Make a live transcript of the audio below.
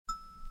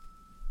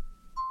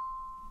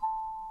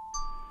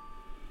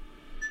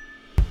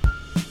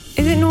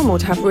Is it normal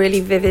to have really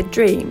vivid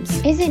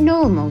dreams? Is it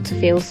normal to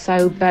feel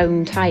so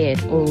bone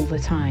tired all the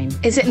time?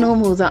 Is it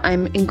normal that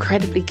I'm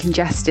incredibly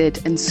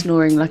congested and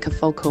snoring like a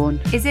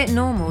foghorn? Is it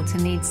normal to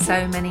need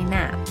so many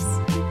naps?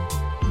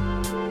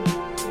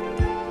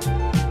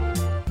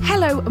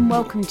 Hello and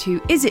welcome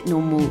to Is It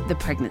Normal, the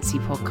pregnancy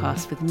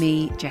podcast with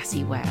me,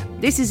 Jessie Ware.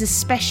 This is a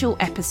special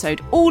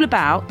episode all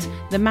about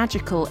the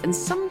magical and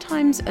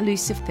sometimes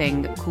elusive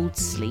thing called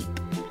sleep.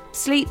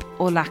 Sleep,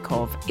 or lack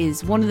of,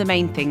 is one of the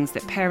main things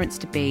that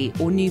parents-to-be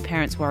or new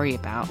parents worry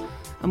about.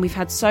 And we've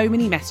had so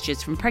many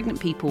messages from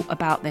pregnant people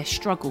about their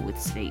struggle with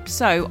sleep.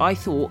 So I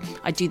thought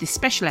I'd do this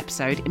special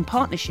episode in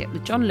partnership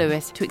with John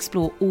Lewis to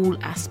explore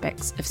all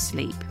aspects of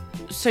sleep.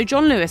 So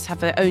John Lewis have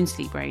their own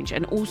sleep range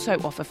and also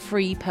offer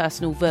free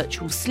personal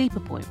virtual sleep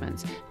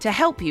appointments to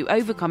help you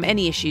overcome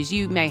any issues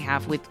you may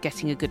have with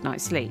getting a good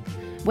night's sleep.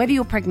 Whether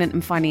you're pregnant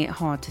and finding it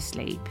hard to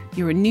sleep,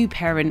 you're a new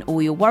parent,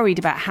 or you're worried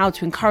about how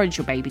to encourage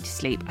your baby to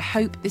sleep, I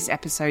hope this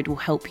episode will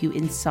help you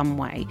in some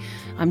way.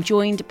 I'm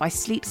joined by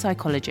sleep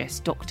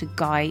psychologist Dr.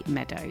 Guy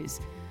Meadows.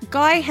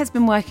 Guy has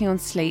been working on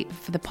sleep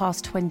for the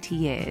past 20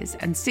 years,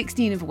 and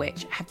 16 of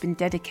which have been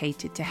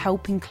dedicated to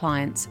helping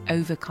clients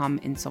overcome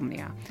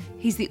insomnia.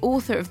 He's the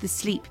author of the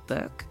Sleep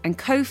Book and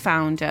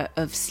co-founder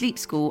of Sleep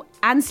School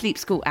and Sleep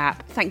School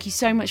app. Thank you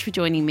so much for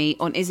joining me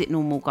on Is It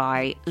Normal,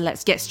 Guy?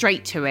 Let's get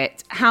straight to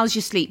it. How's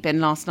your sleep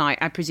been last night?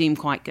 I presume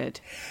quite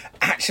good.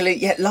 Actually,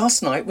 yeah,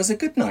 last night was a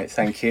good night,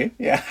 thank you.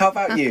 Yeah, how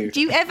about you?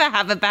 Do you ever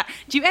have a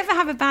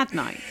bad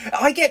night?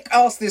 I get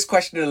asked this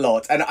question a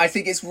lot, and I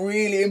think it's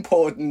really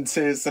important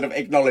to sort of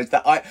acknowledge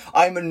that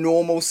I'm a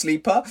normal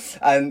sleeper,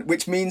 and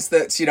which means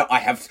that, you know,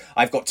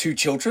 I've got two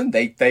children.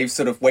 They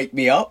sort of wake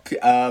me up.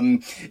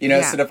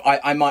 Sort of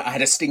I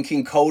had a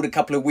stinking cold a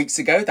couple of weeks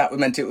ago. That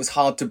meant it was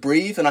hard to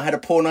breathe, and I had a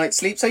poor night's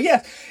sleep. So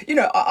yeah, you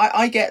know,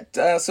 I get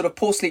sort of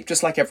poor sleep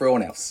just like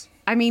everyone else.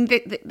 I mean,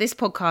 this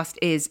podcast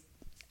is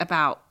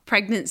about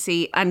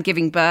pregnancy and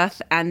giving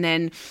birth, and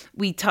then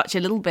we touch a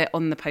little bit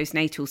on the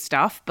postnatal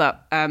stuff,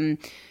 but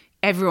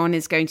everyone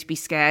is going to be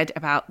scared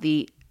about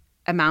the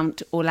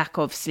amount or lack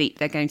of sleep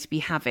they're going to be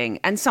having.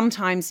 And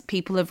sometimes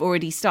people have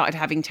already started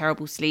having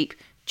terrible sleep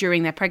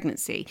during their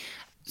pregnancy.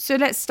 So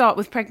let's start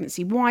with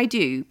pregnancy. Why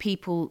do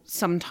people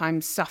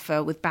sometimes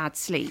suffer with bad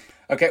sleep?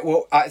 Okay,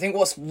 well, I think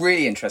what's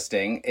really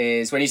interesting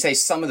is when you say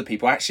some of the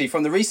people, actually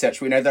from the research,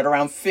 we know that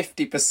around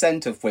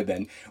 50% of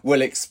women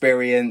will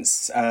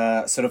experience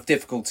sort of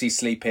difficulty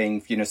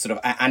sleeping, you know, sort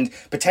of, and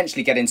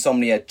potentially get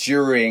insomnia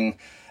during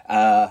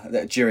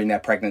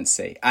their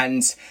pregnancy.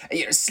 And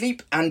you know,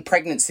 sleep and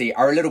pregnancy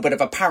are a little bit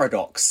of a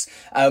paradox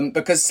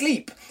because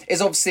sleep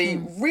is obviously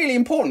really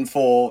important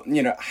for,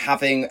 you know,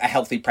 having a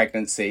healthy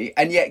pregnancy,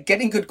 and yet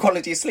getting good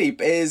quality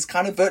sleep is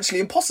kind of virtually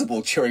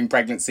impossible during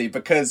pregnancy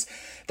because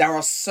there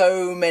are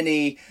so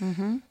many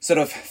sort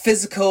of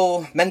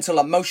physical, mental,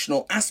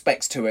 emotional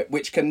aspects to it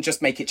which can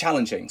just make it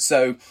challenging.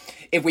 So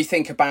if we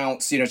think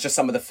about, you know, just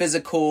some of the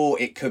physical,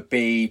 it could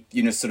be,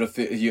 you know, sort of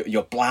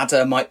your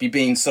bladder might be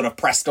being sort of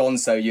pressed on,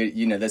 so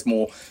you know there's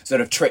more sort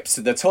of trips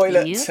to the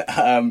toilet.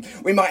 Yep.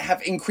 We might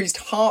have increased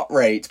heart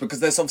rate because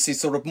there's obviously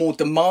sort of more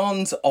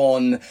demand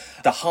on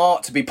the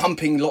heart to be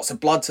pumping lots of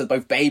blood to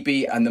both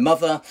baby and the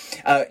mother.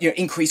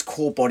 Increased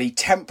core body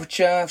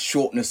temperature,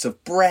 shortness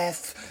of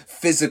breath,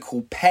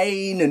 physical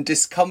pain and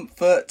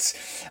discomfort.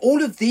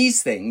 All of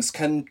these things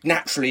can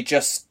naturally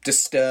just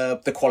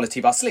disturb the quality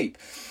of our sleep.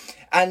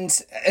 And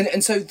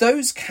so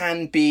those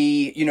can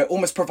be, you know,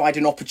 almost provide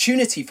an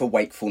opportunity for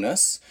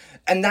wakefulness,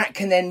 and that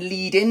can then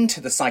lead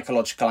into the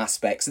psychological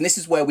aspects. And this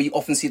is where we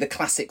often see the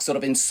classic sort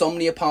of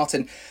insomnia part.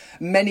 And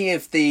many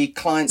of the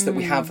clients that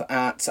we have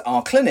at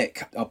our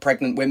clinic are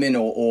pregnant women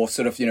or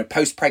sort of, you know,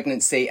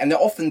 post-pregnancy. And they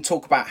often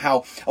talk about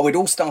how, it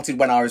all started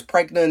when I was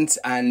pregnant,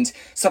 and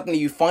suddenly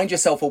you find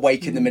yourself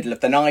awake in the middle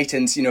of the night.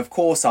 And, you know, of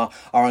course, our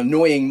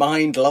annoying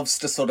mind loves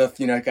to sort of,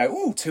 you know,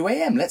 go, 2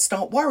 a.m, let's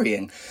start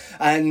worrying.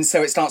 And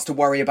so it starts to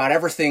worry about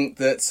everything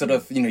that sort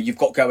of, you know, you've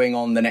got going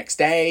on the next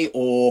day,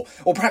 or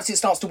perhaps it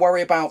starts to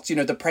worry about, you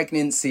know, the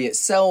pregnancy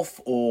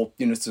itself, or,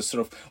 you know, sort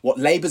of what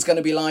labour's going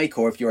to be like,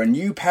 or if you're a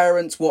new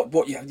parent,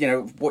 what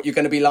you're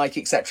going to be like,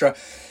 etc.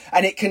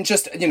 And it can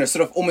just, you know,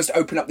 sort of almost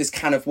open up this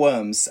can of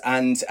worms.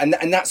 And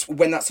that's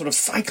when that sort of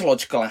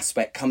psychological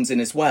aspect comes in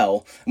as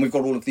well. And we've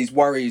got all of these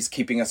worries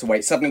keeping us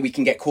awake. Suddenly we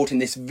can get caught in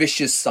this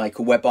vicious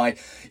cycle whereby,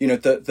 you know,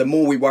 the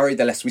more we worry,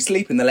 the less we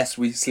sleep, and the less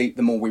we sleep,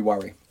 the more we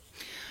worry.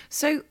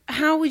 So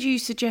how would you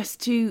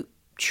suggest to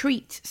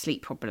treat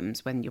sleep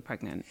problems when you're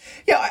pregnant?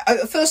 Yeah,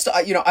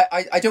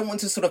 I don't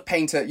want to sort of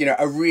paint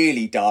a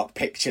really dark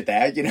picture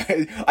there. You know,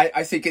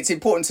 I think it's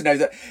important to know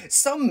that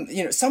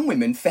some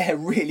women fare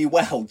really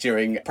well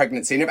during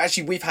pregnancy. And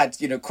actually, we've had,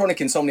 you know, chronic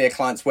insomnia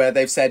clients where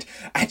they've said,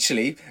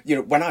 actually, you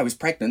know, when I was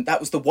pregnant, that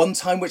was the one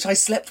time which I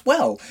slept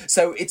well.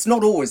 So it's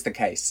not always the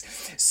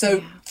case.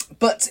 So,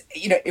 but,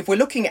 you know, if we're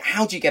looking at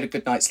how do you get a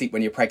good night's sleep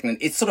when you're pregnant,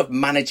 it's sort of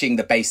managing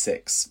the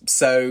basics.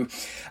 So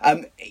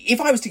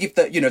if I was to give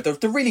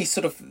the really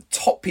sort of of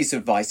top piece of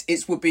advice,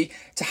 it would be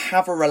to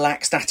have a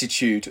relaxed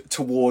attitude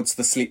towards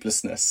the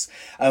sleeplessness.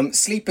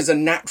 Sleep is a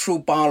natural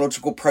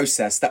biological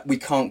process that we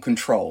can't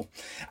control.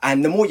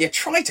 And the more you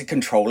try to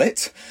control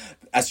it,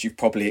 as you've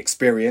probably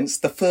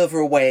experienced, the further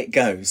away it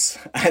goes.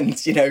 And,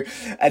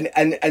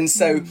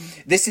 so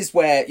this is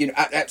where,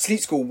 at Sleep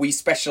School, we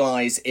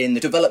specialise in the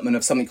development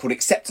of something called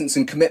acceptance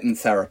and commitment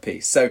therapy.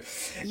 So,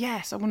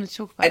 yes, I want to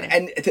talk about it.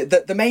 And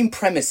the main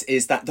premise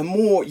is that the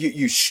more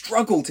you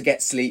struggle to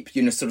get sleep,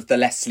 sort of the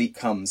less sleep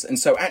comes. And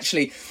so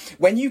actually,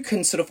 when you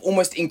can sort of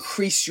almost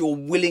increase your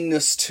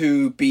willingness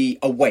to be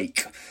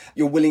awake,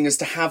 your willingness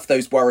to have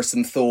those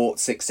worrisome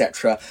thoughts,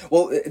 etc.,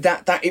 well,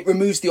 that it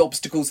removes the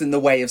obstacles in the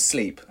way of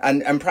sleep.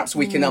 And perhaps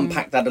we can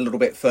unpack that a little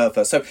bit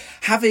further. So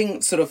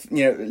having sort of,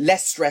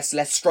 less stress,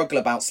 less struggle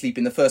about sleep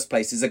in the first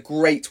place is a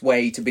great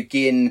way to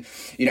begin,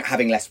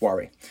 having less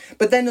worry.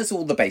 But then there's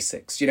all the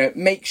basics,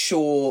 make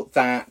sure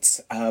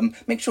that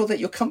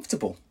you're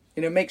comfortable.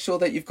 Make sure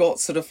that you've got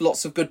sort of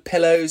lots of good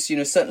pillows.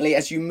 Certainly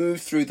as you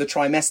move through the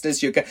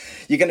trimesters, you're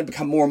going to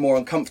become more and more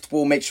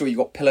uncomfortable. Make sure you've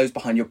got pillows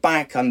behind your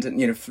back, under,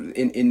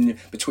 in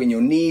between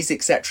your knees,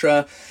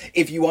 etc.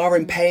 If you are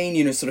in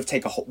pain, sort of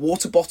take a hot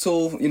water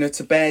bottle,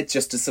 to bed,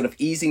 just to sort of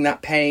easing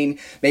that pain.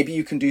 Maybe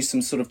you can do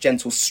some sort of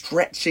gentle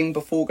stretching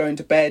before going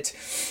to bed.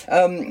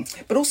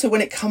 But also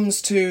when it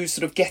comes to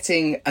sort of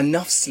getting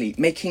enough sleep,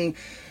 making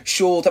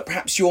sure that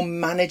perhaps you're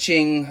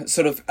managing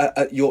sort of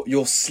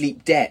your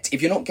sleep debt.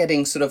 If you're not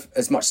getting sort of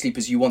as much sleep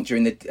as you want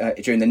during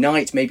the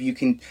night, maybe you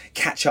can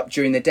catch up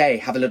during the day,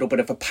 have a little bit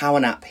of a power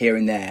nap here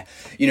and there,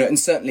 and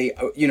certainly,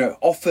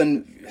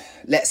 often,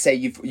 let's say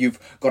you've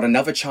got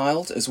another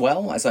child as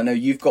well, as I know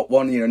you've got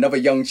one, another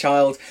young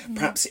child.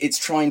 Perhaps it's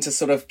trying to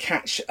sort of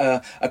catch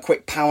a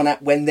quick power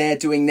nap when they're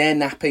doing their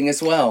napping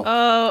as well.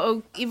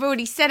 Oh, you've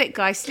already said it,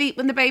 Guy. Sleep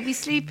when the baby's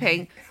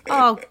sleeping.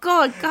 Oh,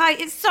 God, Guy,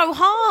 it's so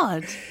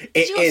hard.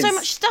 You've got so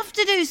much stuff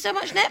to do, so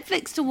much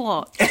Netflix to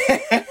watch.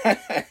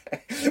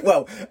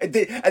 Well,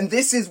 and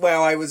this is where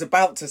I was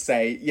about to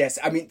say, yes,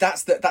 I mean,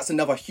 that's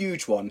another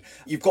huge one.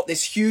 You've got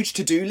this huge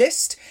to-do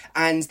list,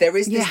 and there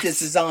is this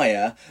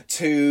desire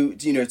to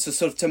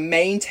sort of to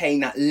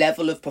maintain that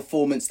level of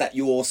performance that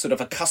you're sort of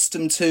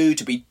accustomed to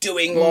be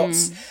doing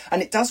lots.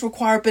 And it does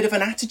require a bit of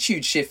an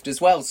attitude shift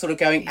as well, sort of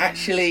going,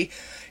 actually,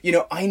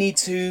 I need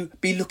to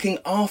be looking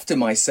after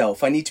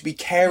myself. I need to be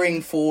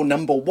caring for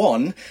number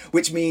one,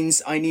 which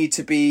means I need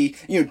to be,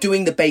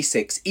 doing the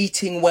basics,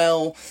 eating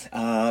well,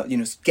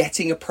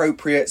 getting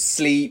appropriate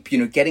sleep,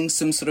 getting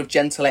some sort of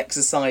gentle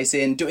exercise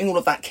in, doing all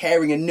of that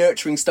caring and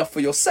nurturing stuff for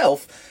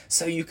yourself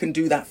so you can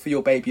do that for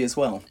your baby as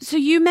well. So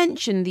you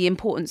mentioned the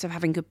importance of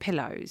having good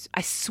pillows.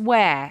 I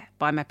swear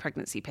by my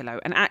pregnancy pillow.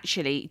 And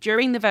actually,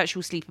 during the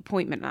virtual sleep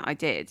appointment that I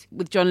did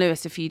with John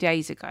Lewis a few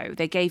days ago,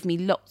 they gave me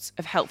lots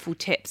of helpful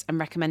tips and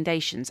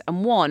recommendations.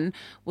 And one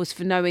was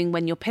for knowing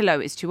when your pillow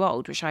is too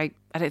old, which I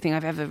don't think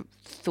I've ever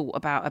thought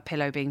about a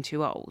pillow being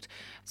too old.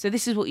 So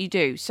this is what you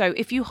do. So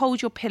if you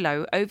hold your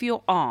pillow over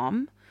your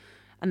arm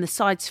and the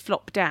sides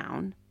flop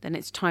down, then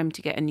it's time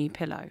to get a new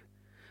pillow.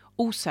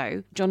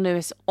 Also, John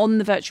Lewis, on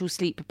the virtual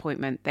sleep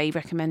appointment, they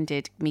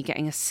recommended me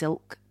getting a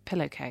silk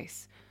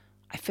pillowcase.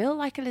 I feel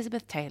like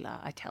Elizabeth Taylor,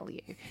 I tell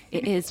you.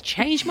 It has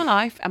changed my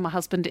life, and my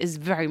husband is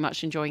very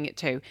much enjoying it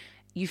too.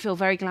 You feel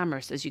very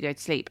glamorous as you go to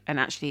sleep, and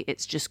actually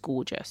it's just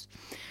gorgeous.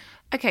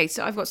 Okay,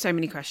 so I've got so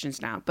many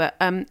questions now, but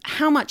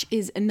how much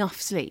is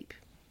enough sleep?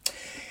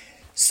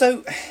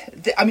 So,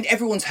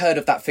 everyone's heard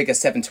of that figure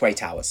 7 to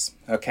 8 hours.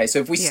 Okay, so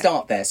if we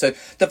start there, so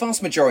the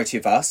vast majority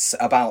of us,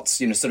 about,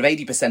 sort of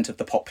 80% of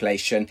the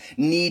population,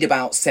 need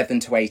about 7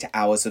 to 8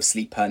 hours of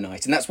sleep per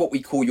night. And that's what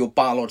we call your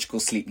biological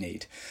sleep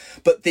need.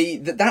 But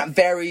that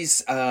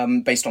varies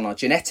based on our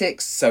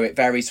genetics, so it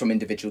varies from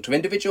individual to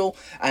individual.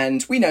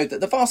 And we know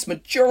that the vast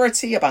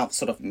majority, about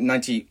sort of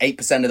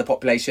 98% of the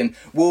population,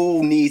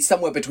 will need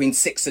somewhere between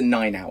 6 and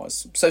 9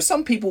 hours. So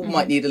some people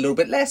might need a little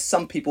bit less,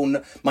 some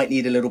people might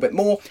need a little bit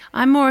more.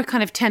 I'm more a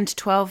kind of 10 to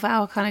 12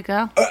 hour kind of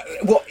girl.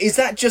 What, is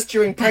that just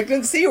during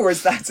pregnancy or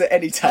is that at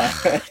any time?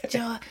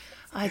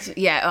 I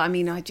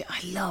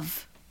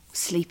love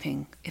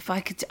sleeping. If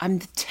I could, I'm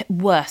the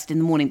worst in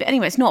the morning. But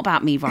anyway, it's not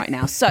about me right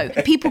now. So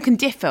people can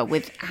differ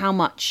with how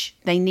much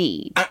they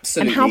need.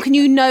 Absolutely. And how can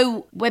you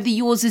know whether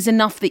yours is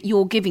enough that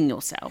you're giving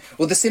yourself?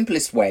 Well, the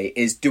simplest way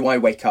is, do I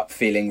wake up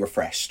feeling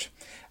refreshed?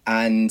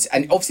 And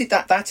obviously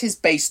that is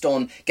based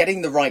on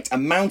getting the right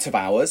amount of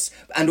hours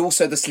and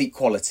also the sleep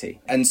quality.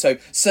 And so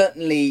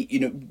certainly,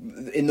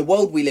 in the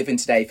world we live in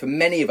today, for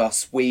many of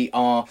us, we're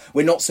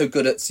not so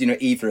good at,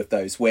 either of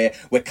those. We're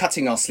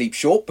cutting our sleep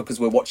short because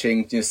we're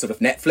watching, sort of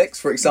Netflix,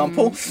 for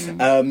example.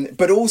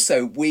 But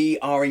also we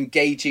are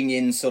engaging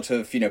in sort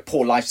of,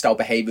 poor lifestyle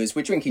behaviours.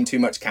 We're drinking too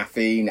much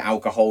caffeine,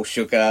 alcohol,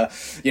 sugar,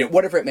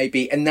 whatever it may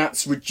be. And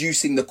that's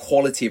reducing the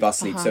quality of our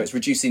sleep. So it's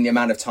reducing the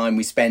amount of time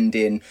we spend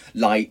in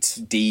light,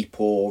 deep deep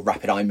or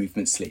rapid eye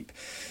movement sleep.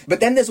 But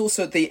then there's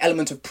also the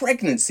element of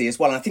pregnancy as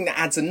well. And I think that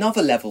adds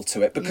another level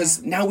to it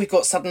because now we've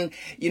got sudden,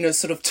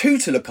 sort of two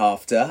to look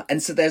after.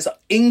 And so there's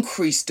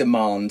increased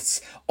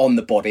demands on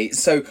the body.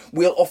 So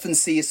we'll often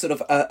see a sort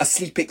of a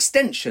sleep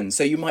extension.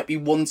 So you might be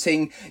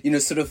wanting,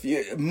 sort of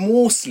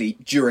more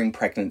sleep during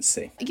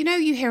pregnancy.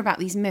 You hear about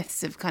these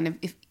myths of kind of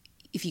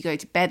if you go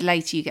to bed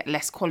later, you get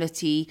less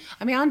quality.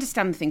 I mean, I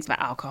understand the things about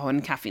alcohol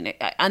and caffeine.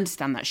 I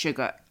understand that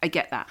sugar. I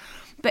get that.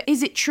 But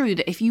is it true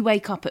that if you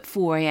wake up at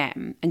 4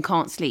 a.m. and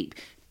can't sleep,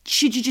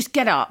 should you just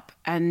get up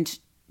and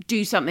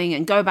do something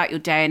and go about your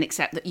day and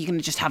accept that you're going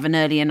to just have an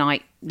earlier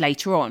night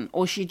later on?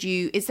 Or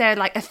is there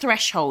like a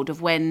threshold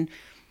of when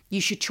you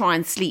should try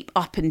and sleep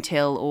up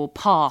until or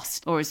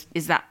past, or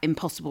is that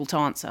impossible to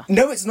answer?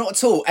 No, it's not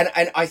at all. And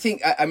I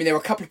think, there are a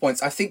couple of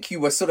points. I think you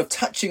were sort of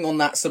touching on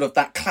that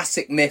that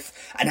classic myth,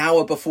 an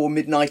hour before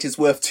midnight is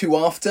worth two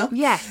after.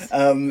 Yes.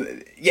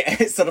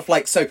 It's sort of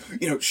like, so,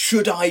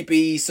 should I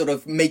be sort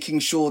of making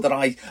sure that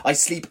I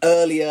sleep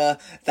earlier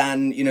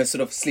than,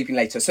 sort of sleeping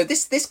later? So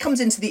this comes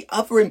into the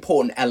other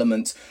important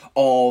element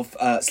of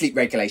sleep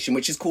regulation,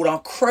 which is called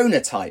our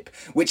chronotype,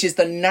 which is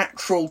the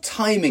natural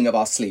timing of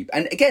our sleep.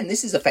 And again,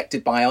 this is affected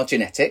by our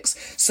genetics.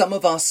 Some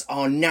of us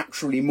are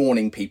naturally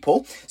morning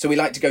people, so we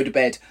like to go to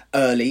bed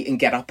early and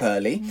get up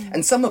early.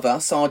 And some of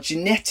us are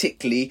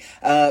genetically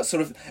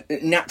sort of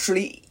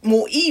naturally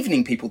more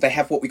evening people. They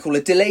have what we call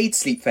a delayed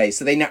sleep phase,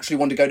 so they naturally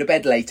want to go to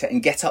bed later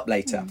and get up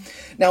later.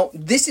 Now,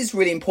 this is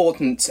really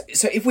important.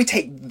 So if we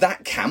take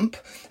that camp,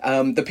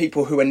 the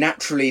people who are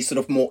naturally sort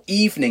of more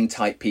evening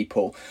type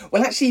people,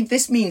 well, actually,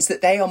 this means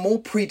that they are more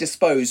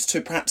predisposed to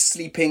perhaps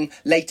sleeping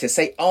later,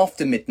 say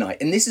after midnight.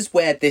 And this is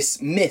where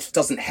this myth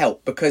doesn't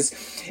help, because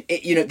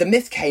the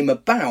myth came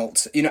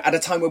about at a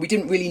time where we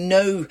didn't really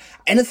know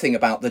anything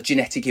about the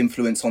genetic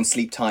influence on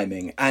sleep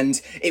timing,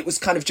 and it was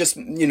kind of just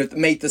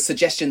made the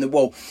suggestion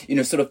that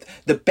sort of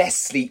the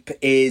best sleep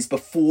is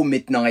before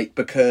midnight,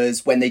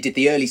 because when they did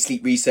the early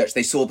sleep research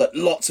they saw that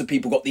lots of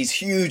people got these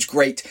huge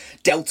great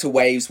delta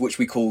waves, which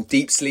we call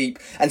deep sleep,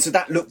 and so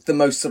that looked the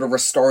most sort of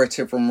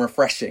restorative and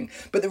refreshing.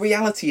 But the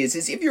reality is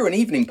if you're an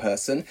evening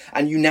person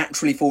and you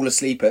naturally fall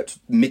asleep at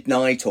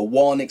midnight or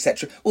 1,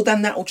 etc., well,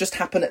 then that will just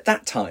happen at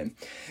that time.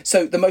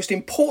 So the most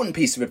important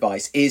piece of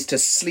advice is to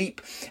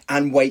sleep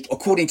and wake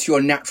according to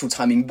your natural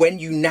timing, when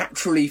you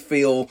naturally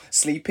feel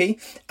sleepy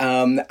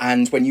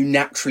and when you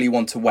naturally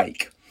want to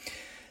wake.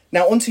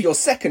 Now, on to your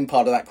second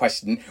part of that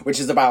question, which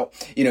is about,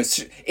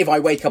 if I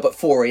wake up at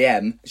 4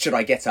 a.m, should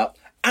I get up?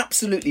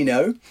 Absolutely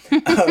no.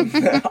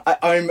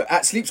 I'm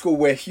at Sleep School.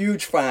 We're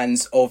huge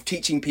fans of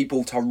teaching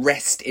people to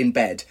rest in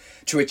bed,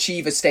 to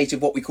achieve a state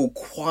of what we call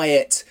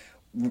quiet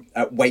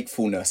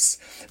wakefulness,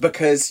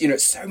 because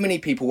so many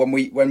people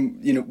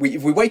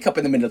if we wake up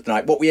in the middle of the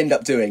night, what we end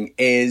up doing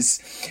is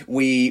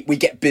we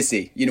get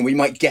busy. We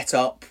might get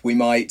up, we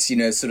might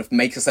sort of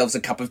make ourselves a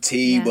cup of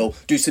tea, we'll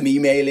do some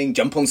emailing,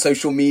 jump on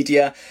social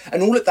media,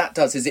 and all of that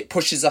does is it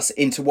pushes us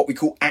into what we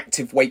call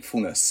active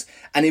wakefulness.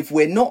 And if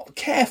we're not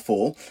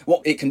careful,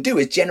 what it can do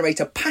is generate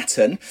a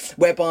pattern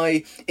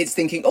whereby it's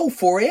thinking,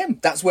 4 a.m,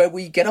 that's where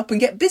we get up and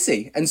get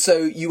busy, and so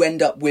you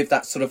end up with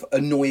that sort of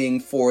annoying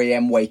 4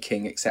 a.m.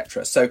 waking,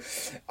 etc. So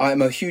I'm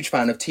a huge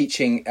fan of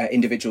teaching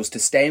individuals to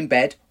stay in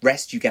bed,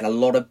 rest. You get a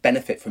lot of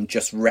benefit from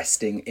just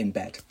resting in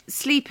bed.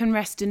 Sleep and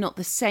rest are not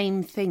the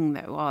same thing,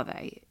 though, are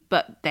they?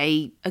 But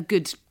they are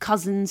good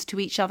cousins to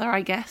each other, I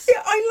guess.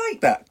 Yeah, I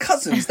like that.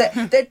 Cousins,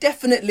 they're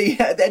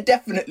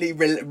definitely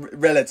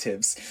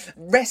relatives.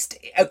 Rest,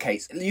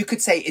 okay, you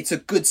could say it's a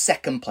good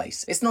second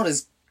place. It's not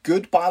as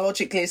good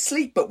biologically as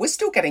sleep, but we're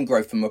still getting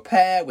growth and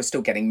repair, we're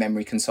still getting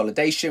memory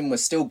consolidation, we're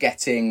still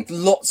getting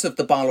lots of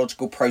the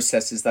biological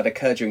processes that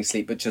occur during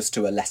sleep, but just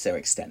to a lesser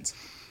extent.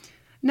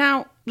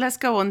 Now, let's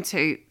go on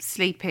to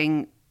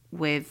sleeping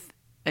with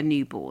a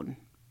newborn.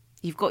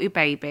 You've got your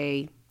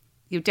baby,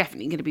 you're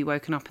definitely going to be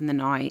woken up in the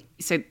night,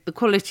 so the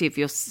quality of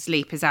your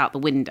sleep is out the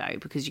window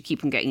because you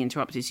keep on getting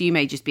interrupted. So you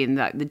may just be in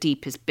the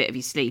deepest bit of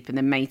your sleep, and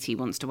then matey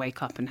wants to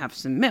wake up and have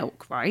some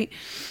milk, right?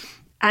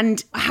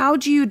 And how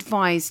do you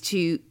advise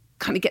to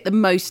kind of get the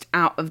most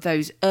out of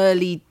those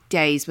early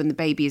days when the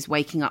baby is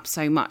waking up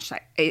so much?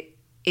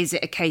 Is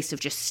it a case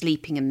of just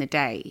sleeping in the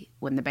day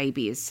when the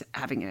baby is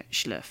having a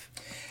schluff?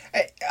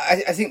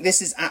 I think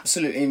this is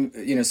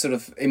absolutely, sort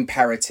of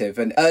imperative.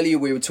 And earlier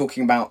we were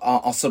talking about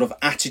our sort of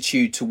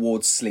attitude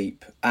towards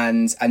sleep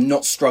and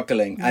not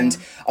struggling. Yeah. And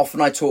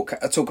often I talk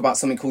about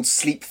something called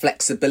sleep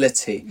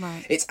flexibility.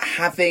 Right. It's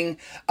having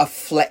a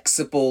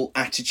flexible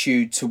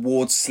attitude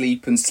towards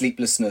sleep and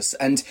sleeplessness.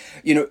 And,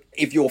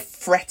 if you're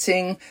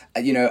fretting,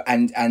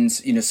 and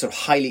sort of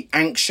highly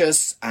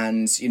anxious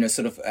and,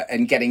 sort of,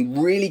 and getting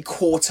really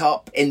caught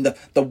up in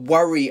the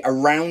worry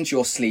around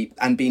your sleep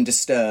and being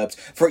disturbed.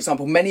 For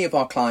example, many of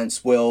our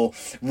clients will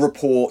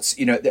report,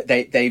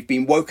 that they've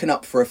been woken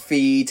up for a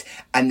feed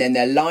and then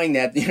they're lying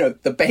there,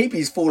 the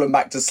baby's fallen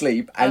back to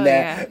sleep and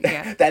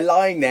they're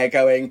lying there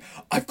going,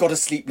 I've got to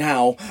sleep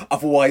now,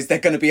 otherwise they're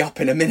going to be up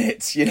in a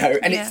minute,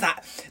 and it's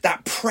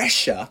that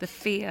pressure. The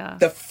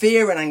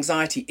fear and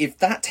anxiety. If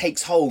that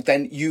takes hold,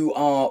 then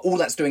all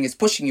that's doing is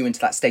pushing you into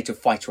that state of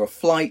fight or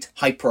flight,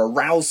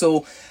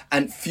 hyperarousal,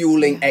 and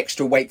fueling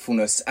extra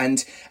wakefulness.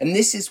 And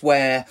this is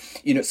where,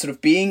 sort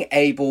of being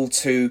able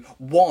to,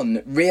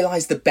 one,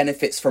 realize the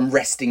benefits from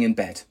resting in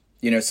bed.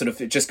 Sort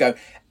of just go,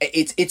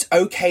 it's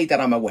okay that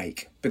I'm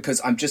awake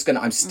because I'm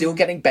still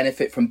getting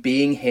benefit from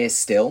being here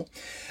still.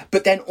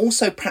 But then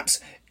also perhaps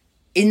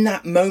in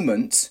that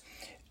moment,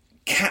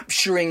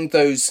 capturing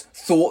those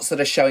thoughts that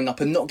are showing up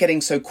and not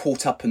getting so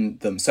caught up in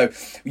them. So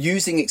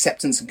using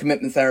acceptance and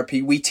commitment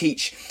therapy, we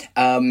teach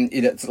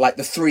like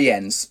the 3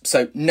 N's.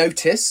 So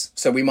notice.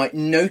 So we might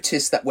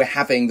notice that we're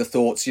having the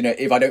thoughts,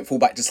 if I don't fall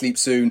back to sleep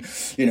soon,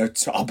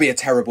 I'll be a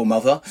terrible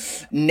mother.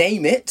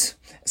 Name it.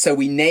 So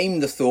we name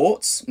the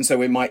thoughts, and so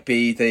it might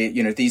be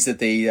these are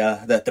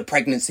the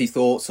pregnancy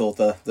thoughts or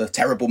the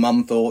terrible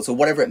mum thoughts or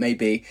whatever it may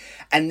be.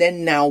 And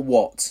then now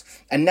what?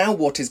 And now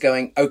what is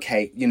going,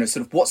 okay,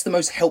 sort of what's the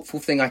most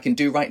helpful thing I can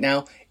do right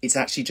now? It's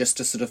actually just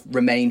to sort of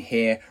remain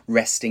here,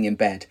 resting in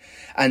bed.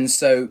 And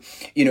so,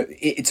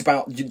 it's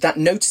about that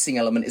noticing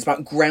element. It's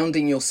about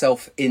grounding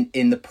yourself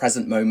in the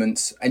present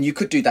moment. And you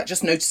could do that,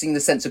 just noticing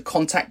the sense of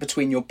contact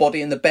between your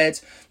body and the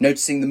bed,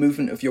 noticing the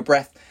movement of your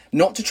breath,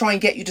 not to try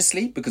and get you to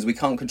sleep because we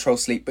can't control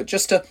sleep, but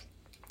just to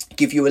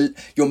give you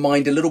your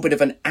mind a little bit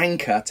of an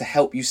anchor to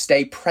help you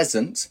stay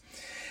present.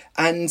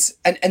 And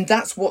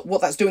that's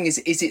what that's doing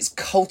is it's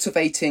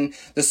cultivating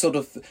the sort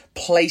of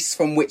place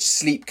from which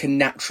sleep can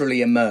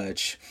naturally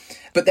emerge.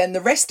 But then the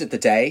rest of the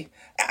day,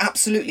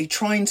 absolutely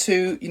trying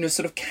to,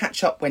 sort of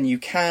catch up when you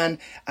can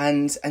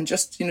and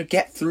just,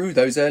 get through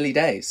those early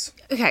days.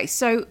 Okay,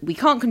 so we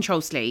can't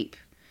control sleep,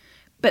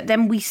 but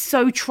then we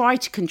so try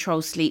to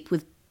control sleep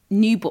with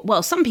newborn.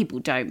 Well, some people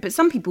don't, but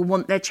some people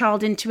want their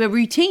child into a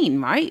routine,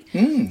 right?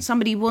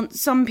 Some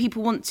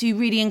people want to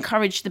really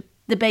encourage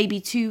the baby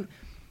to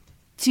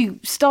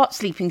start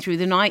sleeping through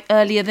the night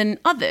earlier than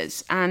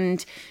others.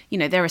 And,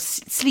 there are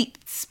sleep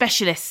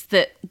specialists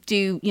that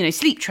do,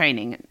 sleep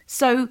training.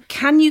 So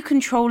can you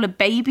control a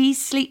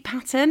baby's sleep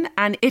pattern?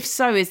 And if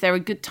so, is there a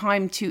good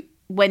time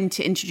when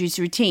to introduce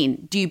a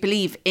routine? Do you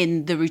believe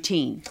in the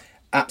routine?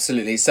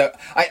 Absolutely. So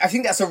I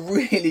think that's a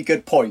really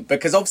good point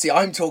because obviously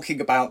I'm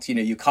talking about,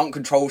 you can't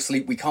control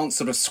sleep. We can't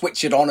sort of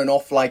switch it on and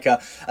off like a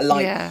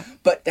light. Yeah.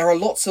 But there are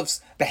lots of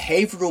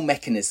behavioural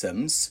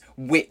mechanisms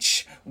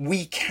which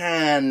we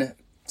can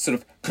sort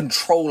of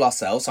control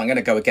ourselves. So I'm going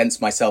to go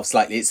against myself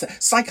slightly. It's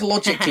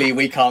psychologically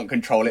we can't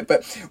control it,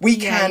 but we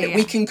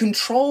can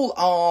control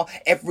our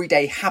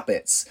everyday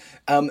habits,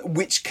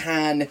 which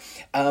can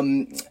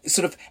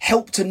sort of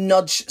help to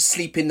nudge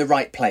sleep in the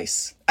right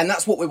place. And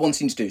that's what we're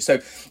wanting to do. So,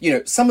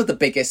 some of the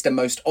biggest and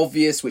most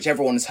obvious, which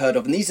everyone has heard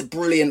of, and these are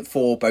brilliant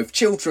for both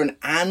children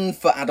and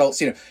for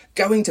adults,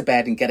 going to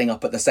bed and getting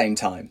up at the same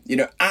time,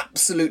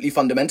 absolutely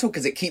fundamental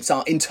because it keeps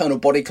our internal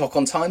body clock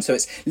on time. So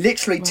it's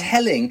literally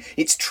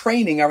it's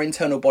training our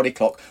internal body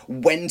clock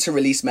when to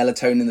release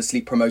melatonin, the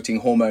sleep promoting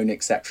hormone,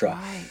 etc.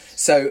 Right.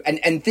 So,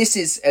 and this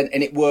is, and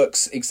it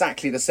works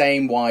exactly the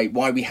same why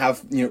we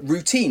have,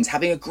 routines.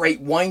 Having a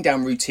great wind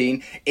down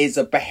routine is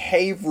a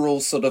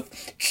behavioural sort of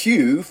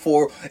cue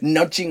for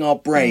nudging our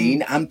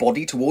brain and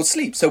body towards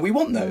sleep. So we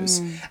want those.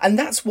 And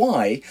that's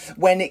why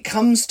when it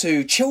comes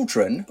to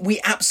children, we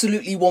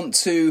absolutely want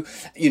to,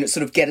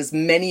 sort of get as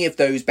many of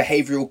those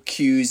behavioural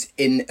cues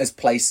in as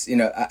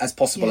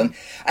possible. Yeah.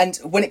 And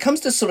when it comes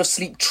to sort of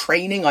sleep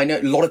training, I know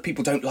a lot of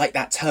people don't like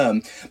that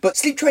term, but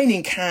sleep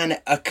training can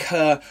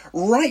occur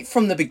right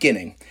from the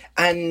beginning.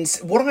 And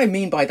what I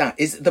mean by that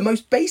is the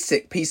most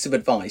basic piece of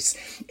advice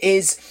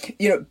is,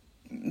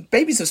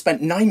 babies have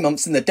spent 9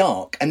 months in the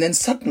dark and then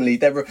suddenly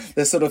they're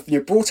sort of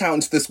brought out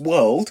into this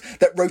world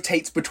that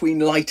rotates between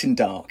light and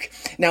dark.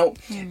 Now,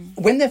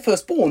 when they're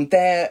first born,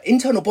 their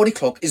internal body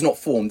clock is not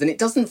formed and it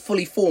doesn't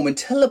fully form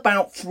until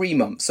about 3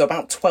 months, so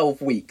about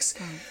 12 weeks.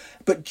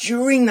 But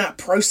during that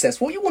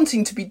process, what you're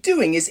wanting to be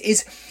doing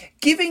is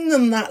giving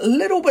them that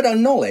little bit of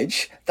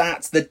knowledge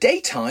that the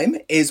daytime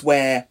is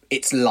where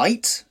it's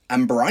light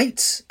and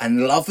bright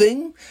and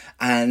loving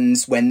and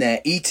when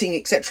they're eating,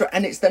 etc.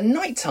 And it's the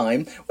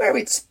nighttime where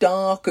it's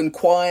dark and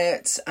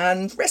quiet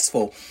and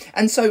restful.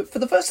 And so for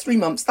the first 3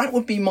 months, that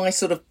would be my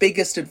sort of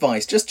biggest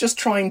advice. Just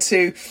trying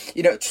to,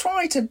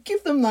 try to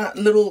give them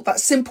that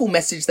simple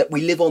message that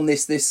we live on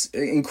this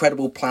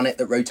incredible planet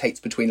that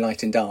rotates between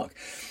light and dark.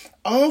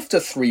 After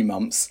 3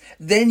 months,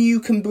 then you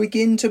can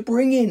begin to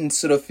bring in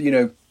sort of,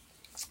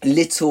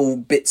 little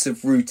bits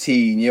of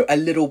routine, a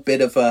little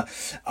bit of a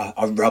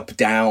rub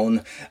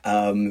down,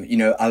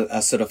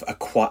 a sort of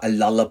a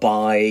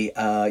lullaby.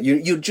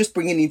 You're just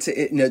bringing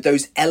into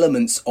those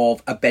elements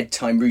of a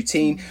bedtime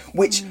routine,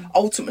 which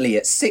ultimately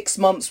at 6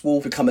 months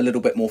will become a little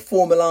bit more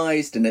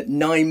formalised, and at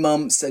 9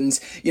 months, and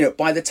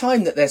by the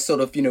time that they're sort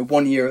of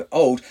 1 year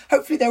old,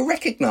 hopefully they'll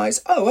recognise,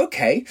 oh,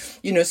 okay,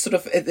 sort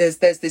of there's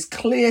this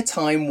clear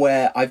time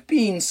where I've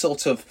been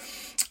sort of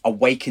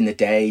awake in the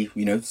day,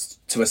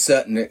 to a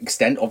certain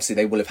extent. Obviously,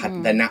 they will have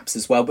had their naps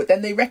as well. But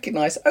then they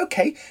recognise,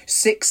 OK,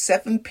 6,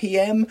 7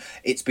 p.m,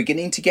 it's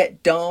beginning to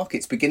get dark.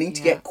 It's beginning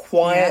to get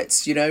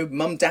quiet.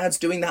 Mum, dad's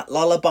doing that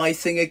lullaby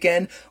thing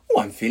again.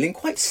 Oh, I'm feeling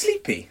quite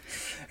sleepy.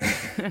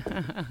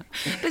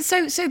 But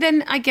so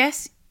then I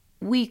guess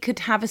we could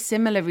have a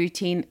similar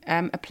routine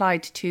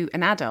applied to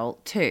an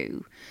adult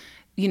too.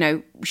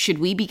 Should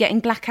we be getting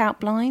blackout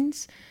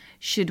blinds?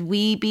 Should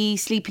we be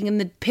sleeping in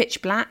the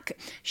pitch black?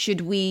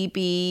 Should we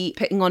be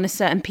putting on a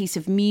certain piece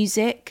of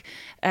music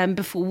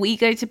before we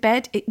go to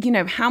bed?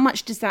 How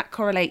much does that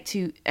correlate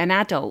to an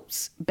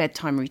adult's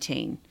bedtime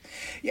routine?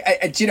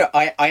 Yeah,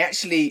 I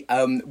actually,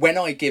 when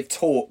I give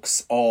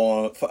talks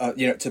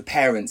to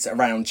parents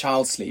around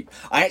child sleep,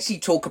 I actually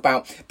talk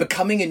about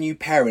becoming a new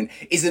parent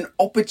is an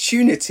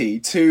opportunity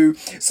to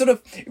sort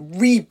of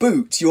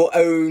reboot your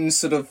own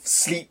sort of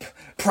sleep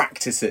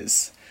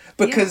practices.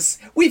 Because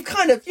we've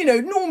kind of,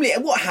 normally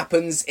what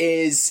happens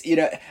is,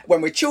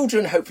 when we're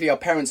children, hopefully our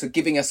parents are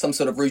giving us some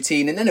sort of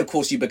routine. And then, of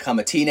course, you become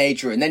a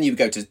teenager and then you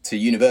go to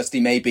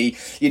university, maybe,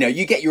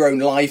 you get your own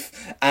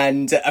life.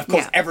 And of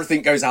course,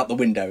 everything goes out the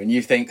window and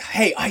you think,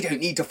 hey, I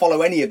don't need to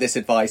follow any of this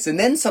advice. And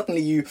then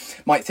suddenly you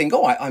might think,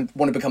 oh, I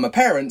want to become a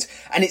parent.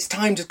 And it's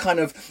time to kind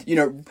of,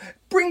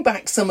 bring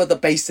back some of the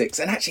basics.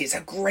 And actually, it's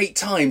a great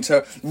time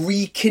to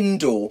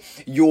rekindle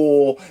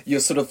your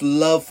sort of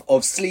love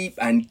of sleep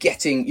and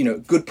getting,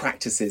 good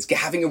practices,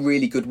 having a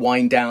really good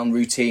wind down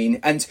routine.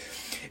 And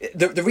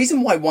the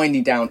reason why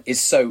winding down is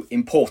so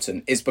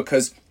important is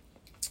because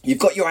you've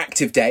got your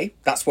active day.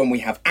 That's when we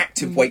have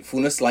active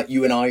wakefulness like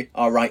you and I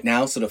are right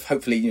now, sort of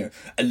hopefully,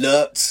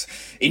 alert,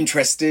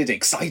 interested,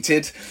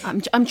 excited.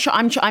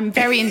 I'm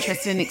very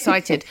interested and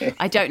excited.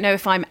 I don't know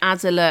if I'm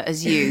as alert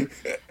as you,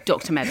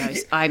 Dr.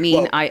 Meadows. I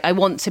mean, I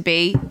want to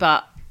be,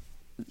 but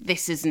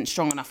this isn't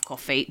strong enough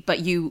coffee.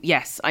 But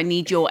I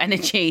need your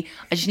energy.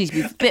 I just need to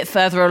be a bit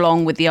further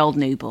along with the old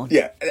newborn.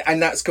 Yeah,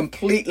 and that's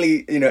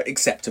completely,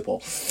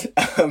 acceptable.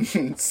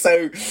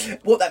 So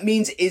what that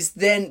means is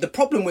then the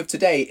problem with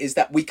today is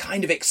that we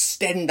kind of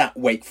extend that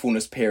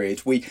wakefulness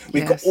period. We've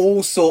got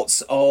all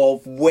sorts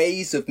of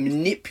ways of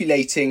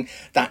manipulating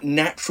that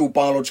natural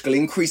biological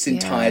increase in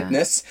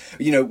tiredness.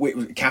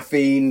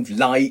 Caffeine,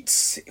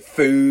 lights,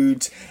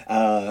 food,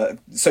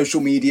 social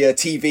media,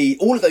 TV,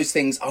 all of those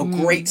things are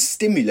great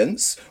stimulants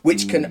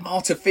which can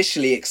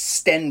artificially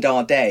extend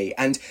our day.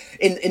 And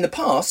in the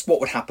past, what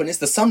would happen is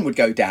the sun would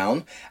go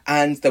down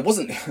and there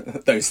wasn't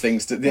those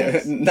things.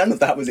 None of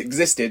that was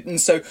existed.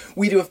 And so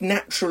we'd have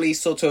naturally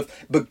sort of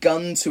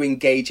begun to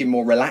engage in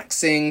more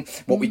relaxing,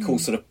 what we call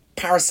sort of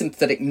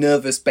parasympathetic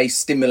nervous-based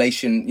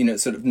stimulation,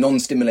 sort of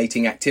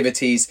non-stimulating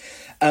activities,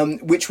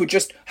 which would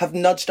just have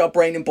nudged our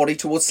brain and body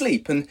towards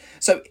sleep. And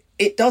so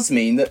it does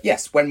mean that,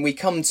 yes, when we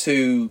come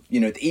to,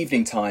 the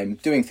evening time,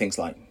 doing things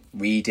like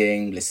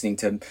reading, listening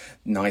to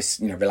nice,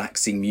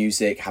 relaxing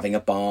music, having a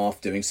bath,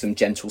 doing some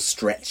gentle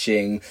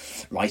stretching,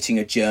 writing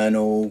a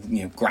journal,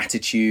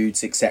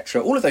 gratitudes,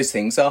 etc. All of those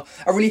things are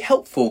really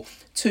helpful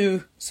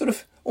to sort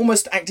of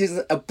almost act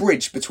as a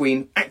bridge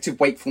between active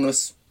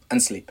wakefulness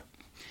and sleep.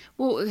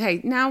 Well,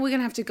 okay, now we're going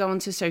to have to go on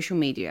to social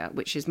media,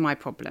 which is my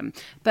problem.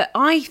 But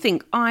I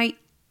think I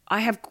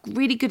have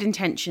really good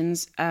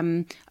intentions.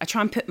 I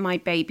try and put my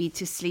baby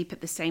to sleep at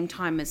the same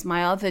time as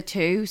my other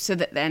two so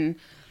that then...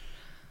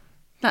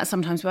 That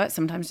sometimes works,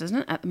 sometimes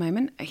doesn't at the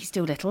moment. He's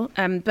still little.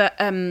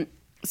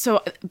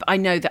 So I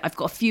know that I've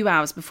got a few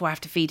hours before I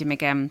have to feed him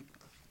again,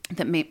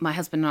 that my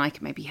husband and I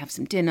can maybe have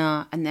some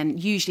dinner. And then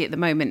usually at the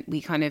moment we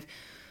kind of,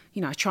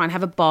 I try and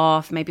have a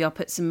bath. Maybe I'll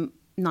put some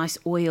nice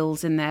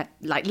oils in there,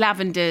 like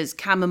lavenders,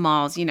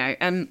 chamomiles,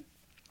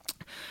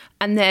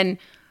 and then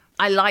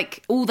I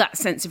like all that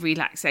sense of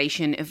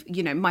relaxation of,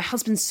 my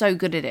husband's so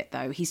good at it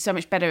though. He's so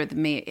much better than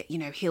me.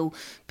 He'll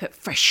put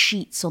fresh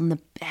sheets on the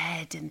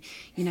bed and,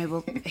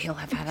 he'll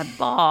have had a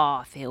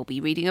bath. He'll be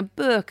reading a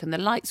book and the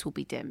lights will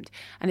be dimmed.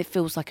 And it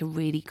feels like a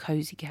really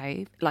cozy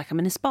cave, like I'm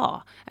in a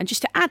spa. And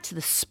just to add to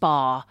the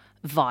spa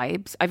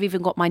vibes, I've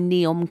even got my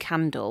neon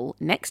candle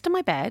next to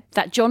my bed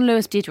that John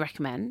Lewis did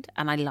recommend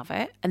and I love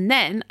it. And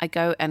then I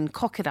go and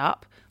cock it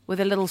up with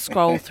a little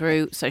scroll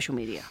through social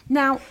media.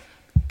 Now,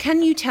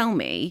 can you tell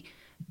me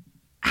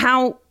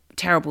how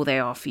terrible they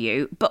are for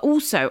you? But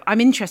also,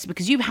 I'm interested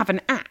because you have an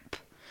app.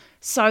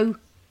 So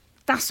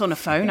that's on a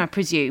phone, I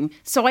presume.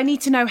 So I need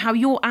to know how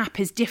your app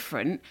is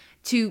different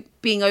to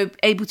being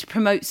able to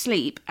promote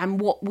sleep and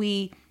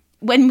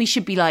when we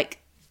should be like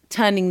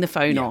turning the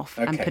phone off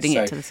and putting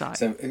it to the side.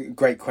 So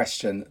great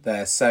question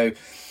there. So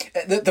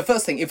the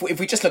first thing, if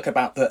we just look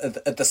about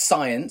the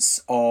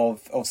science of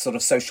sort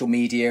of social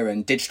media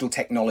and digital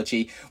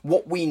technology,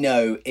 what we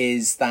know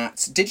is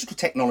that digital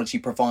technology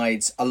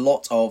provides a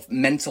lot of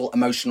mental,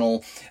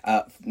 emotional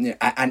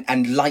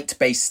and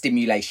light-based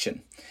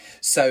stimulation.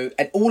 So,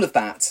 and all of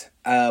that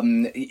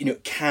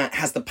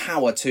has the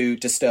power to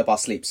disturb our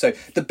sleep. So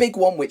the big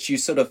one, which you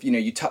sort of,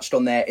 you touched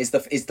on there, is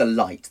the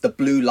light, the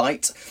blue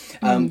light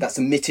that's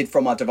emitted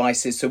from our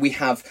devices. So we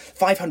have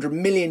 500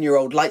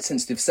 million-year-old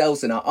light-sensitive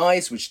cells in our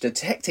eyes, which are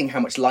detecting how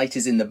much light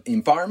is in the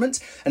environment.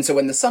 And so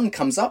when the sun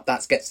comes up,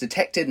 that gets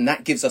detected, and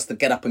that gives us the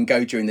get up and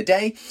go during the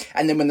day.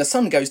 And then when the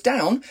sun goes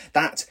down,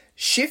 that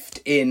shift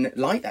in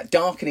light, that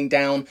darkening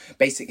down,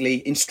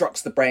 basically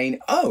instructs the brain,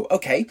 oh,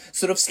 okay,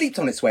 sort of sleep's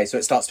on its way, so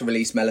it starts to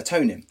release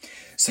melatonin.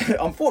 So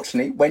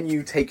unfortunately, when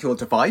you take your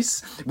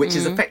device, which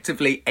is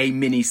effectively a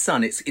mini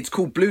sun, it's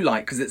called blue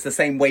light because it's the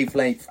same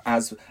wavelength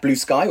as blue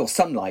sky or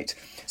sunlight.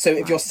 So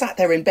if you're sat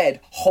there in bed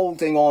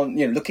holding on,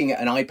 looking at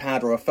an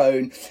iPad or a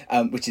phone,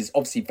 which is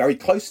obviously very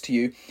close to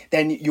you,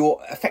 then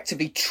you're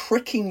effectively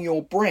tricking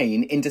your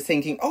brain into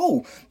thinking,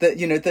 oh,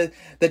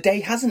 the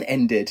day hasn't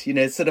ended.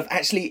 Sort of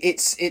actually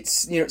it's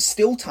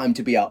still time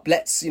to be up.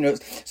 Let's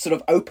sort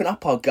of open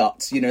up our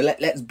guts.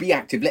 Let's be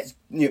active. Let's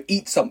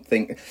eat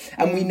something.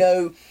 And we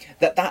know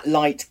that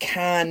light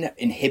can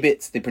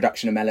inhibit the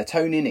production of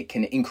melatonin. It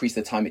can increase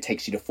the time it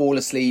takes you to fall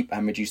asleep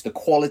and reduce the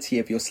quality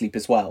of your sleep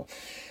as well.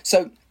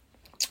 So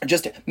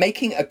just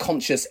making a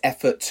conscious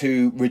effort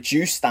to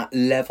reduce that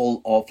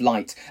level of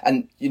light.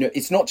 And,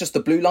 it's not just the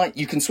blue light.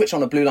 You can switch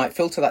on a blue light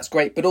filter. That's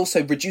great. But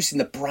also reducing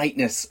the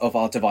brightness of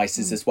our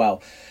devices as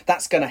well.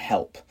 That's going to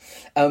help.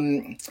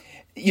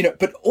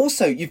 But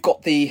also you've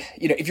got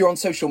if you're on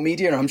social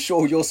media, and I'm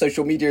sure your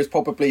social media is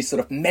probably sort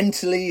of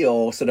mentally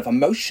or sort of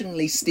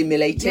emotionally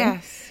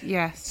stimulating.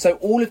 Yes. So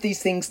all of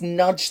these things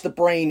nudge the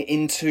brain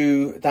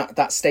into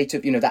that state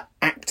of, that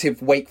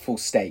active wakeful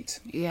state.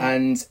 Yeah.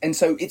 And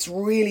so it's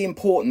really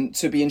important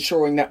to be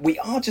ensuring that we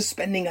are just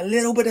spending a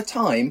little bit of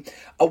time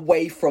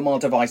away from our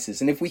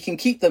devices. And if we can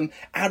keep them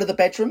out of the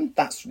bedroom,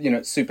 that's,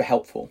 super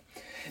helpful.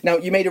 Now,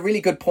 you made a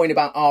really good point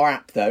about our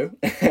app, though.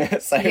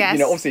 So,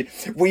 yes. Obviously,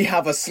 we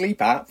have a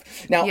sleep app.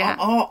 Now,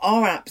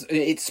 our app,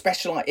 it's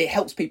specialized. It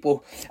helps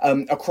people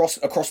across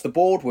the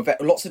board with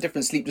lots of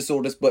different sleep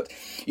disorders. But,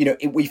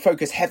 we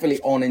focus heavily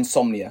on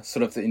insomnia,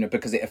 sort of,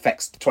 because it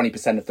affects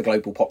 20% of the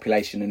global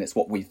population. And it's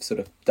what we've sort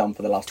of done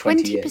for the last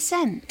 20 years.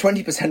 20%?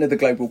 20% of the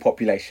global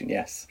population,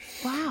 yes.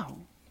 Wow.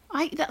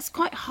 That's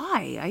quite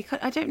high.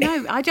 I don't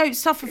know. I don't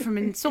suffer from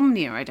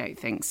insomnia, I don't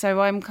think. So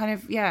I'm kind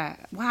of,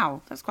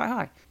 wow, that's quite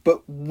high.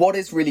 But what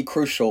is really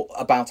crucial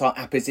about our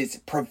app is it's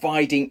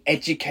providing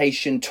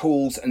education,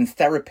 tools and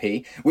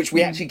therapy, which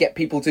we actually get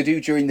people to do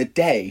during the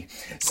day.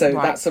 So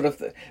that's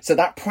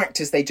that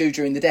practice they do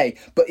during the day.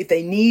 But if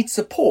they need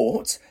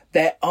support,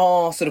 there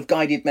are sort of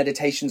guided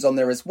meditations on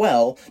there as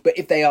well. But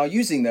if they are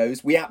using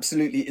those, we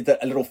absolutely,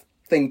 a little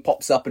thing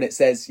pops up and it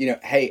says,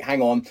 hey,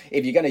 hang on,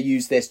 if you're going to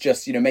use this,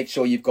 just, make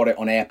sure you've got it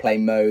on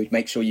airplane mode,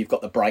 make sure you've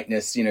got the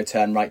brightness,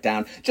 turn right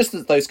down, just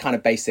those kind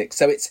of basics.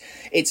 So it's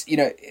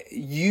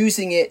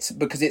using it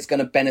because it's going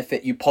to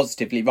benefit you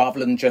positively rather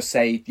than just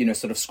say,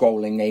 sort of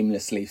scrolling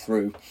aimlessly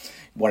through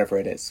whatever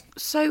it is.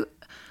 So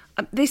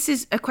this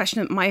is a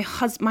question that my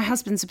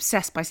husband's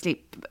obsessed by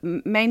sleep,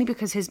 mainly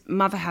because his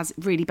mother has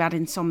really bad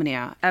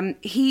insomnia.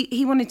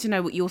 He wanted to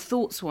know what your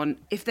thoughts were on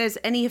if there's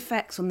any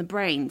effects on the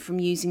brain from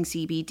using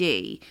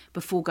CBD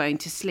before going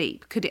to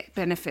sleep. Could it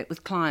benefit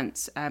with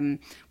clients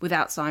with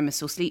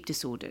Alzheimer's or sleep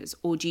disorders?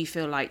 Or do you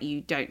feel like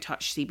you don't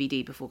touch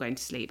CBD before going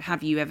to sleep?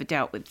 Have you ever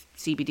dealt with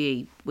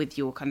CBD with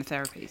your kind of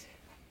therapies?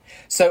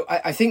 So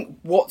I think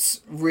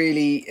what's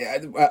really,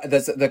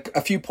 there's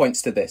a few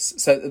points to this.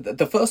 So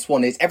the first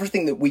one is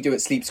everything that we do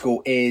at Sleep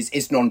School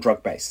is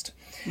non-drug based.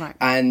 Right.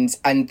 And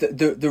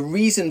the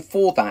reason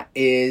for that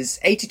is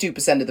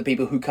 82% of the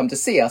people who come to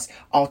see us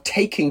are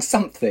taking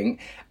something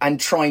and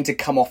trying to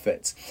come off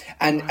it.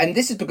 And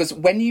this is because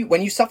when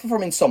you suffer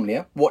from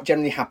insomnia, what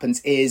generally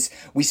happens is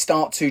we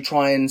start to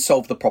try and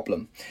solve the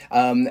problem.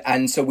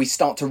 And so we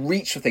start to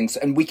reach for things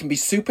and we can be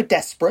super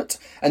desperate.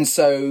 And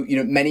so,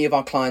 many of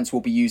our clients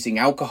will be using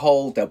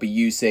alcohol, they'll be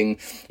using,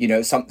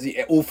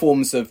 all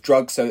forms of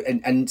drugs. So,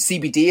 and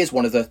CBD is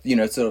one of the,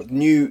 sort of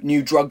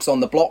new drugs on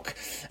the block,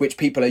 which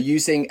people are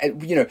using,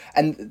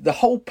 and the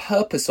whole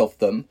purpose of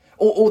them,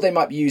 or they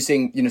might be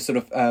using,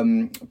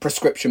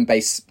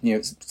 prescription-based,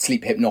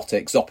 sleep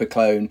hypnotics,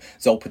 Zopiclone,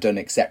 Zolpidem,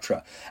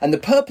 etc. And the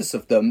purpose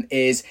of them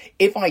is,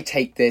 if I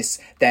take this,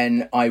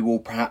 then I will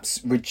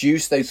perhaps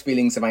reduce those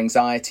feelings of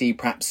anxiety.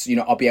 Perhaps,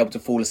 I'll be able to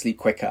fall asleep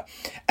quicker.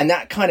 And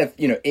that kind of,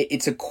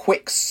 it's a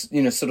quick,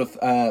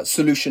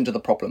 solution to the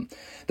problem.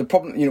 The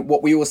problem,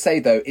 what we always say,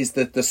 though, is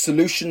that the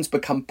solutions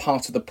become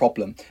part of the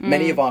problem.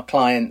 Many of our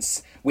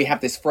clients, we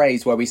have this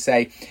phrase where we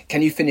say,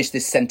 can you finish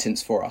this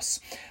sentence for us?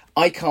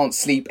 I can't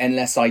sleep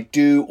unless I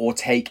do or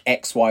take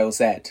X, Y, or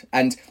Z.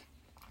 And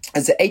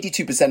so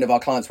 82% of our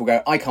clients will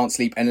go, I can't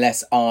sleep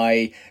unless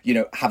I,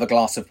 have a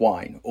glass of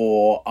wine,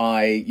 or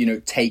I,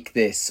 take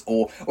this,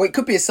 or it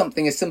could be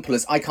something as simple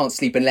as I can't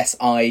sleep unless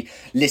I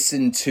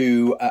listen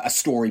to a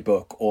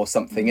storybook or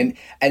something.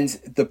 And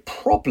the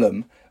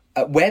problem,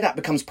 where that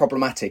becomes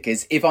problematic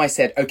is if I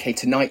said, okay,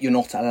 tonight you're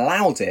not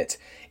allowed it,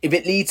 If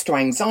it leads to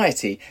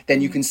anxiety,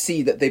 then you can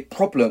see that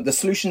the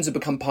solutions have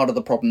become part of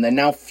the problem. They're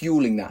now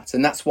fueling that.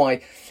 And that's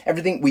why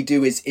everything we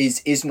do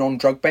is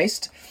non-drug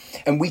based.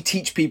 And we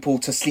teach people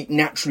to sleep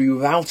naturally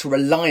without a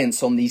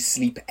reliance on these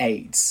sleep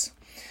aids.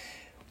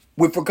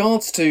 With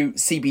regards to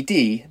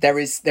CBD, there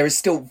is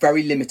still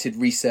very limited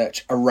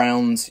research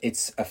around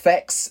its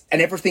effects,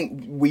 and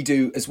everything we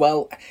do as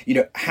well,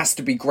 has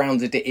to be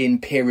grounded in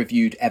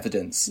peer-reviewed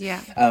evidence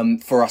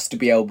for us to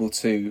be able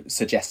to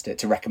suggest it,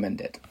 to recommend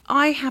it.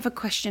 I have a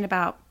question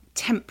about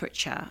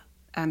temperature,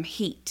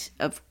 heat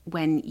of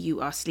when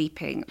you are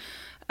sleeping.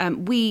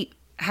 We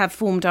have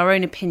formed our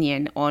own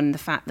opinion on the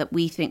fact that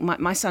we think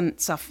my son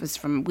suffers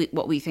from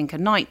what we think are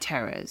night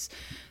terrors.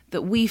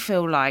 That we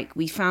feel like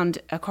we found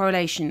a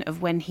correlation of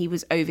when he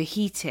was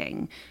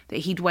overheating,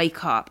 that he'd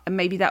wake up, and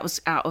maybe that was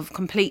out of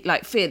complete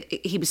fear.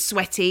 He was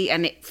sweaty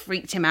and it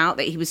freaked him out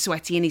that he was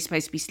sweaty and he's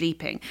supposed to be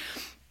sleeping.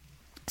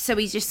 So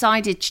he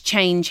decided to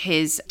change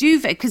his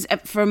duvet, because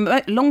for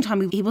a long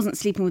time he wasn't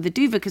sleeping with the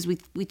duvet because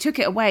we took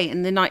it away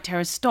and the night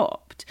terrors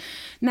stopped.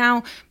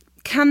 Now,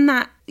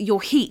 can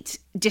your heat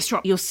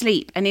disrupt your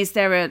sleep? And is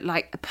there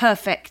a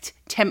perfect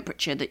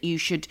temperature that you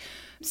should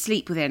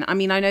sleep within? I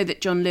mean, I know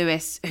that John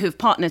Lewis, who have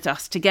partnered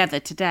us together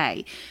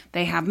today,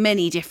 they have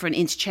many different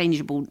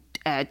interchangeable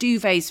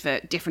duvets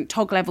for different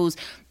TOG levels.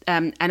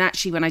 And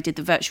actually, when I did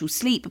the virtual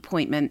sleep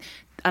appointment,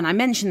 and I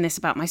mentioned this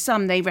about my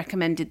son, they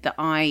recommended that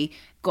I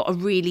got a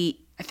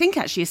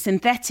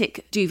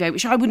synthetic duvet,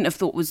 which I wouldn't have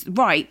thought was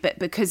right, but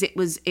because it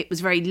was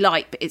very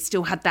light, but it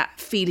still had that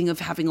feeling of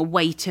having a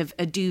weight of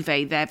a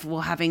duvet,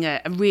 therefore having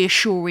a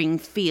reassuring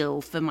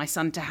feel for my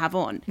son to have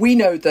on. We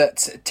know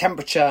that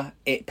temperature,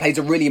 it plays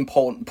a really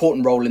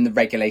important role in the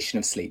regulation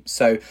of sleep.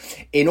 So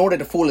in order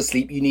to fall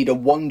asleep, you need a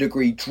 1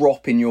 degree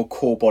drop in your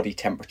core body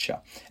temperature.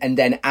 And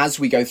then as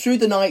we go through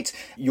the night,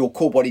 your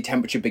core body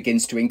temperature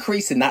begins to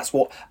increase, and that's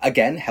what,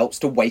 again, helps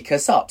to wake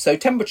us up. So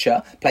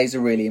temperature plays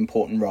a really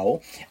important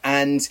role.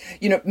 And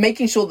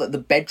making sure that the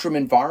bedroom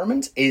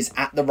environment is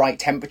at the right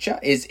temperature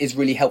is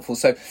really helpful.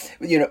 So,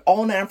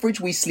 on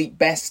average, we sleep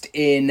best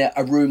in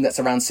a room that's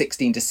around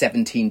 16 to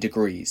 17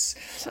 degrees.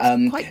 So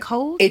it's quite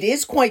cold. It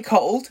is quite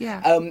cold.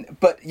 Yeah.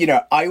 But,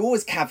 I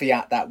always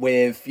caveat that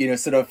with,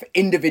 sort of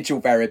individual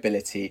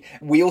variability.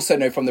 We also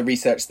know from the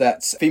research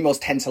that females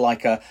tend to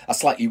like a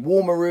slightly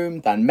warmer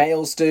room than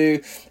males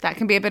do. That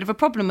can be a bit of a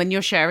problem when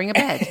you're sharing a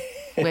bed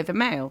with a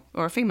male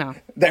or a female.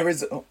 There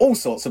is all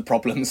sorts of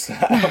problems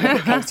when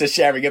it comes to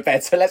sharing a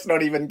bed, so let's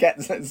not even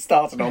get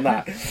started on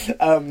that.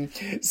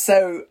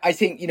 So I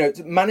think,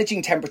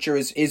 managing temperature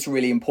is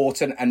really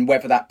important, and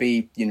whether that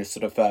be,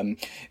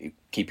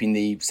 keeping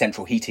the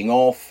central heating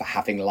off,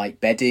 having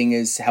light bedding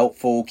is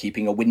helpful,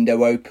 keeping a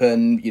window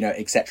open,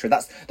 etc.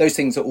 Those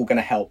things are all going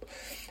to help.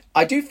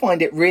 I do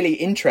find it really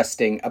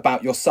interesting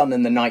about your son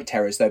and the night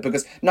terrors, though,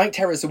 because night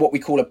terrors are what we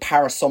call a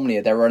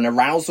parasomnia. They're an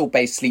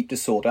arousal-based sleep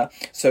disorder,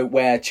 so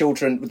where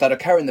children that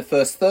occur in the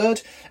first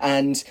third,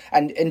 and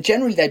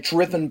generally they're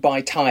driven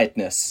by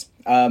tiredness.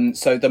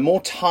 So the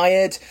more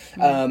tired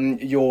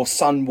your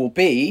son will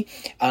be,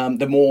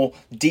 the more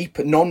deep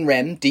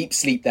non-REM, deep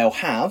sleep they'll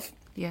have.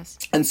 Yes.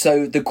 And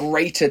so the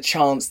greater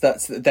chance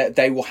that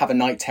they will have a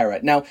night terror.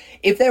 Now,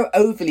 if they're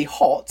overly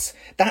hot,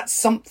 that's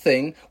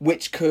something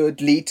which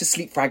could lead to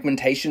sleep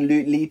fragmentation,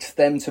 lead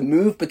them to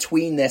move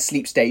between their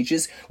sleep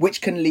stages,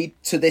 which can lead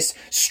to this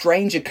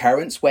strange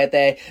occurrence where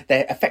they're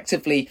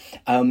effectively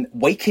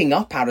waking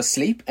up out of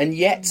sleep, and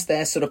yet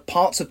their sort of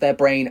parts of their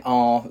brain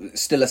are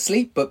still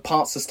asleep, but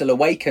parts are still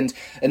awake. And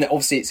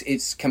obviously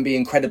it can be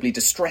incredibly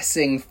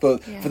distressing for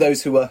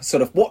those who are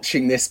sort of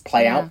watching this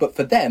play out. But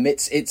for them,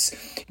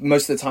 it's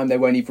most of the time they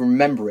won't even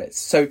remember it.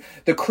 So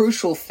the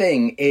crucial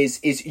thing is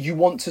you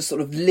want to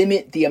sort of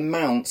limit the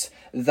amount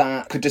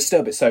that could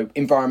disturb it. So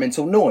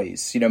environmental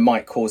noise,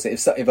 might cause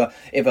it.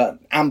 If an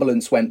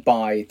ambulance went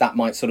by, that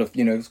might sort of,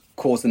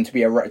 cause them to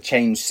be a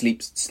changed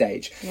sleep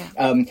stage. Yeah.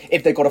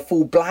 If they've got a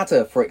full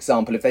bladder, for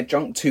example, if they've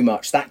drunk too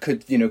much, that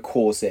could,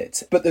 cause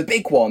it. But the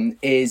big one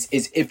is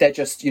if they're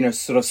just,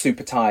 sort of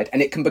super tired,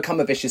 and it can become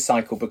a vicious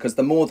cycle, because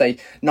the more they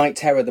night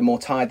terror, the more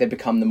tired they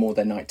become, the more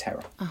they night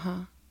terror.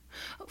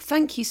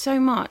 Thank you so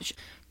much.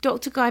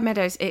 Dr. Guy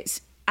Meadows,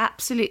 it's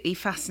absolutely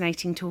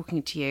fascinating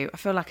talking to you. I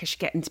feel like I should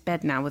get into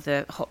bed now with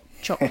a hot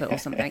chocolate or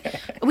something.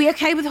 Are we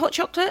okay with hot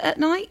chocolate at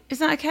night? Is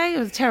that okay,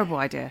 or a terrible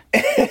idea?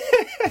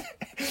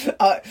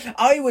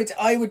 I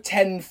would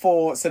tend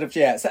for sort of,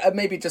 so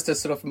maybe just a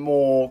sort of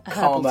more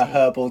calmer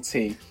herbal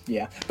tea.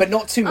 Yeah, but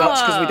not too much,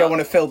 because we don't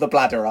want to fill the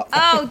bladder up.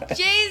 Oh,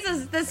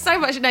 Jesus, there's so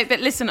much. No,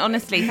 but listen,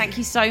 honestly, thank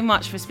you so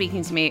much for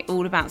speaking to me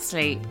all about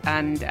sleep,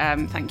 and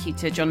thank you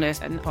to John Lewis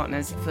and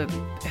Partners for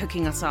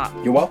hooking us up.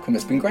 You're welcome.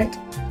 It's been great.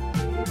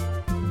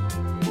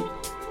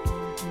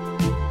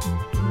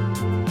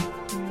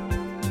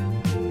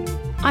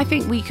 I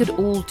think we could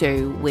all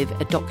do with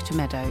a Dr.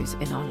 Meadows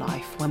in our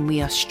life when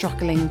we are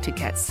struggling to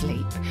get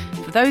sleep.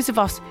 For those of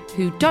us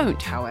who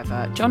don't,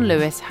 however, John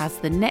Lewis has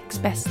the next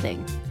best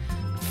thing: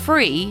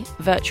 free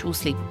virtual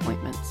sleep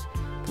appointments.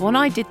 The one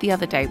I did the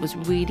other day was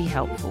really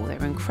helpful. They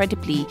were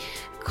incredibly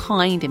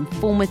kind,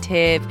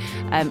 informative,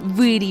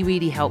 really,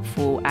 really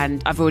helpful.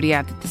 And I've already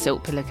added the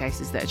silk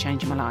pillowcases that are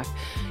changing my life.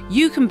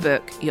 You can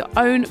book your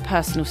own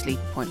personal sleep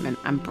appointment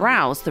and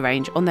browse the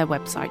range on their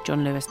website,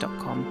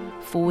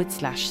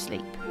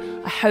 johnlewis.com/sleep.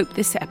 I hope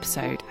this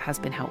episode has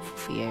been helpful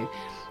for you.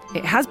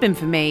 It has been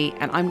for me,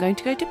 and I'm going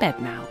to go to bed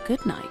now.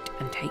 Good night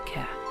and take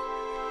care.